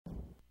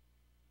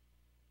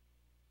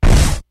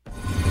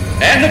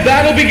And the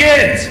battle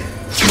begins!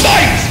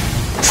 Fight!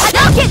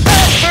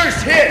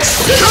 First hit!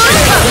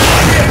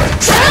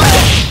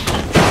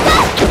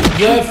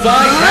 The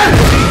fight has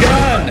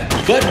begun!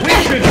 But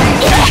which of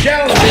these two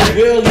challenges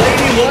will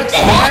Lady Luck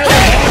smile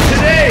upon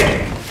today?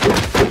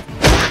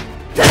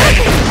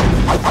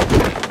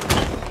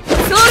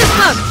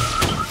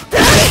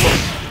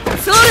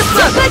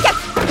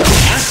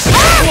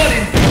 What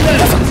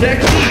incredible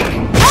technique!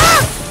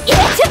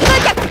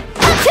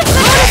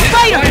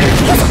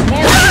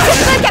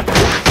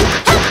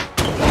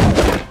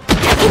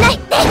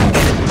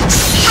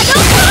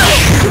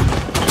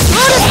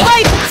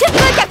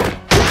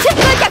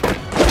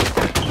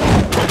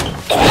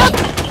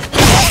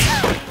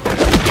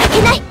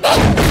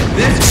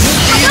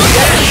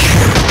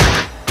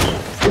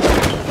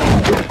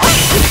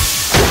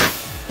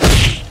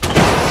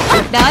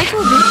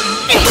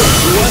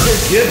 Whoever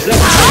gives up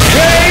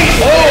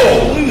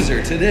KO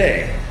loser today.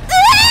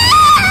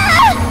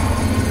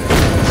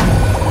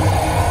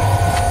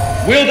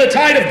 Will the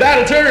tide of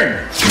battle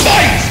turn?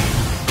 Fight!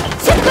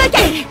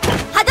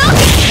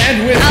 And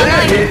with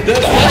that hit, the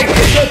fight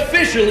is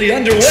officially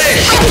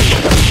underway.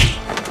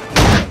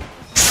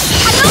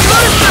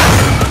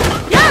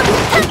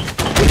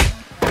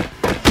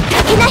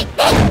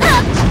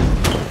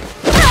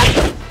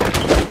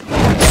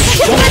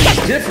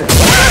 Something's different.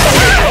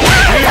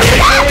 We're ready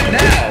for it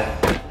now.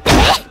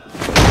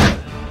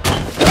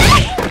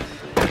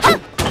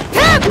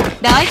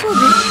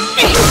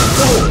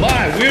 Oh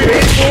my, we're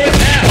in for it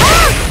now.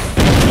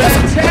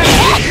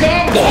 Fantastic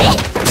combo.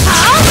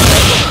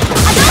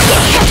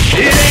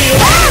 It ain't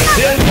over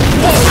till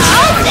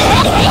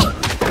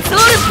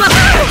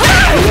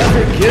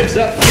whoever gives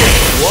up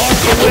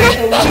walks away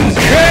a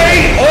loser.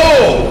 KO!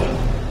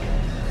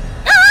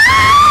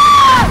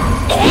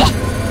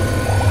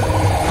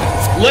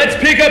 Let's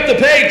pick up the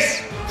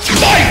pace.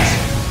 Fight!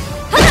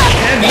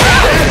 And with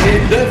that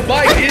hit, the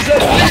fight is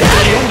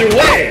officially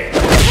underway.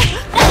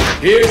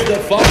 Here's the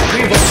fight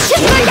we've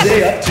all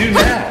day up to now.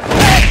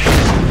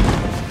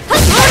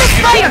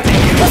 You have to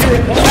use your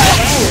opponent's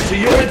power to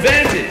your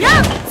advantage.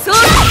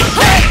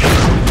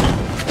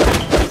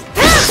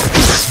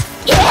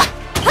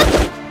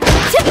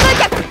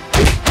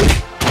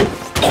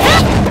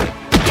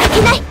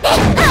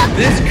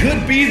 This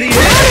could be the end.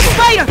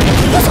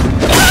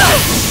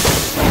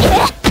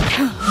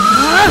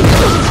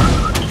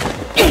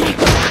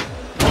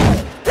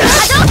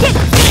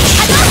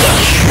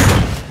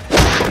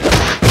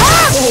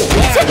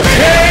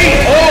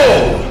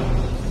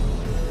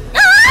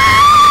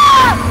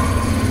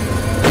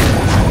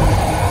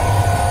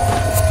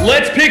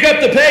 Let's pick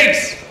up the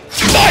pace!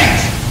 Fight!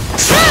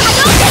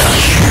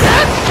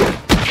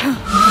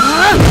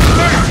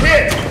 First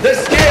hit! The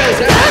scales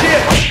have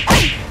tipped!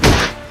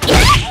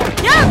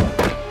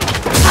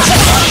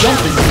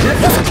 Something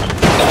different!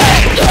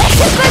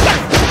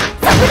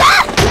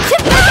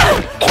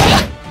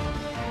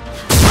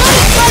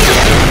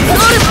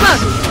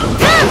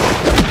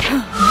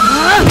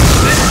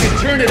 This can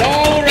turn it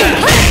all around!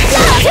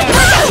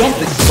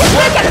 Something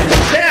smart and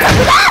attack!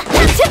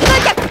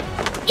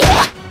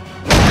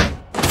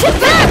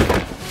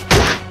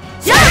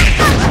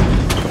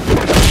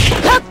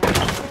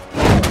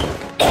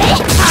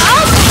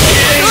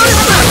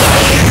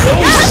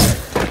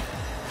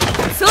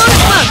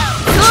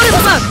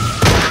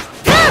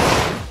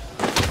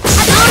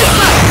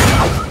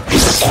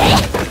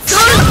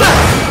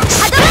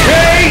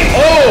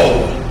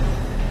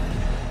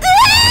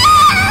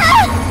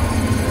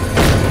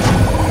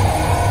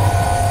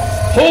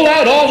 Pull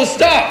out all the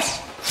stops!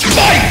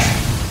 Fight!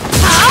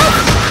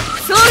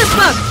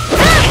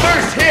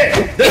 First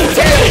hit! The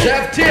scales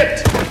have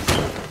tipped!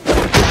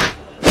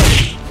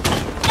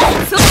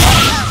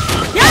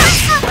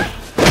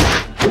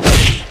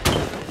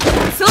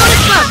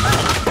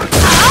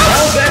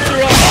 All bets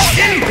are off!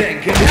 Anything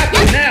can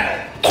happen now!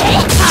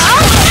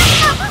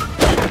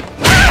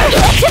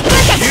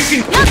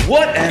 You can...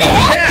 What an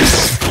attack!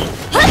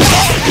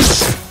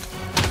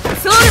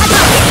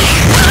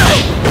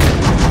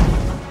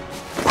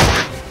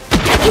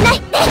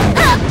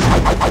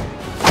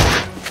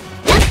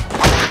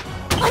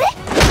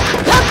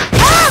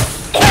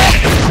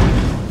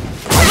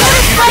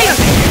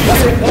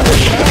 Your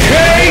opponent's